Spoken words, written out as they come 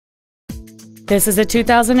This is a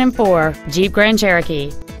 2004 Jeep Grand Cherokee.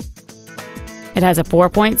 It has a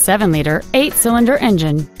 4.7-liter, 8-cylinder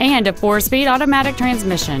engine and a 4-speed automatic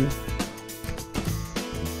transmission.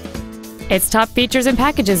 Its top features and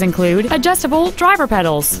packages include adjustable driver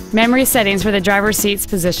pedals, memory settings for the driver's seat's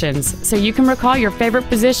positions, so you can recall your favorite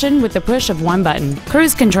position with the push of one button,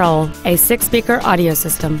 cruise control, a 6-speaker audio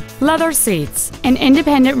system, leather seats, an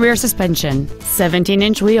independent rear suspension,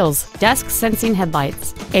 17-inch wheels, dusk-sensing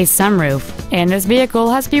headlights, a sunroof, and this vehicle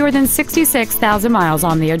has fewer than 66,000 miles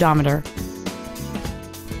on the odometer.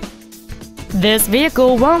 This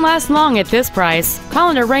vehicle won't last long at this price.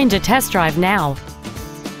 Call and arrange a test drive now.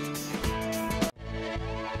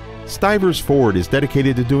 Stivers Ford is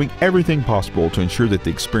dedicated to doing everything possible to ensure that the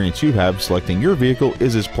experience you have selecting your vehicle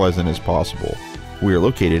is as pleasant as possible. We are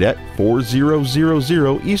located at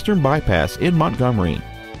 4000 Eastern Bypass in Montgomery.